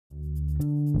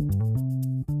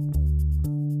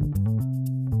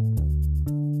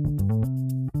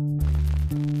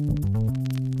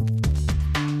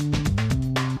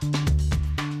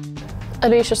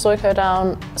Alysha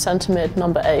Stojko-Down, centre mid,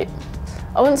 number 8.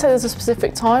 I wouldn't say there's a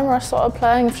specific time where I started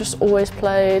playing. I've just always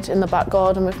played in the back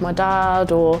garden with my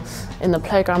dad or in the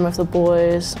playground with the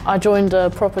boys. I joined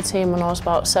a proper team when I was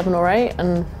about 7 or 8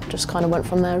 and just kind of went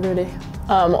from there really.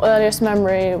 My earliest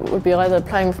memory would be either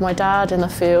playing with my dad in the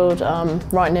field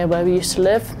right near where we used to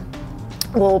live,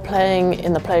 or playing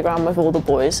in the playground with all the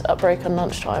boys at break and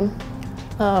lunchtime.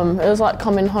 It was like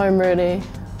coming home really.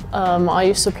 I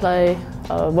used to play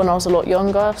when I was a lot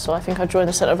younger, so I think I joined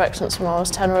the Centre of Excellence when I was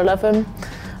 10 or 11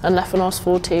 and left when I was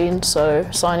 14, so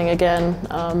signing again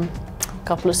a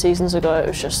couple of seasons ago, it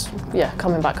was just, yeah,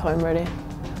 coming back home really.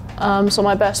 So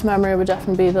my best memory would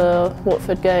definitely be the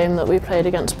Watford game that we played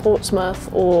against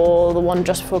Portsmouth, or the one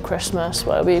just before Christmas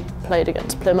where we played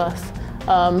against Plymouth.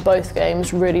 Both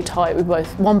games really tight, we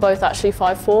won both actually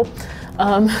 5-4.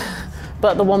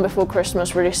 But the one before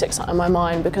Christmas really sticks out in my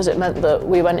mind because it meant that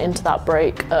we went into that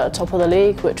break top of the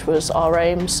league, which was our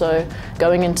aim. So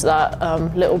going into that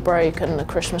little break and the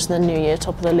Christmas and the New Year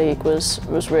top of the league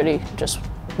was really just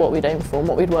what we'd aimed for and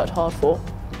what we'd worked hard for.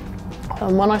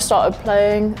 When I started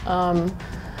playing,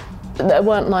 there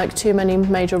weren't like too many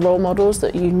major role models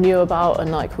that you knew about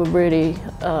and like were really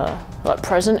like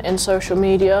present in social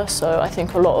media. So I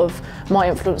think a lot of my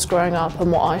influence growing up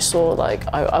and what I saw, like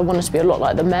I wanted to be a lot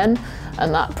like the men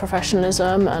and that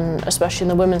professionalism, and especially in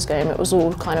the women's game it was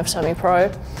all kind of semi-pro.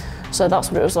 So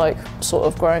that's what it was like sort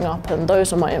of growing up, and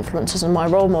those are my influences and my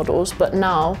role models. But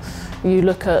now you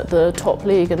look at the top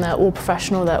league and they're all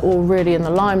professional, they're all really in the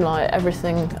limelight,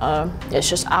 everything it's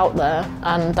just out there,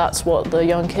 and that's what the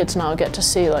young kids now get to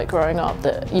see, like growing up,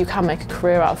 that you can make a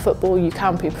career out of football, you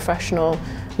can be professional,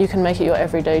 you can make it your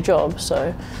everyday job.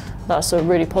 So that's a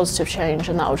really positive change,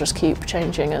 and that will just keep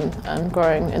changing and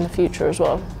growing in the future as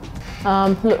well.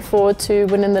 Look forward to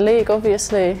winning the league,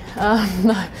 obviously.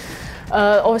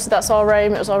 Obviously that's our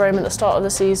aim, it was our aim at the start of the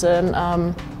season.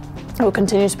 It will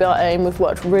continue to be our aim. We've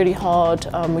worked really hard,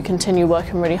 we continue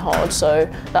working really hard, so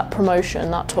that promotion,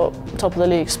 that top of the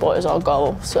league spot is our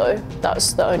goal, so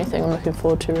that's the only thing I'm looking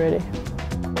forward to really.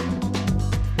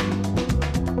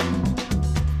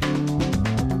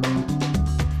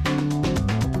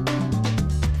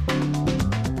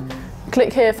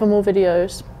 Click here for more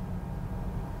videos.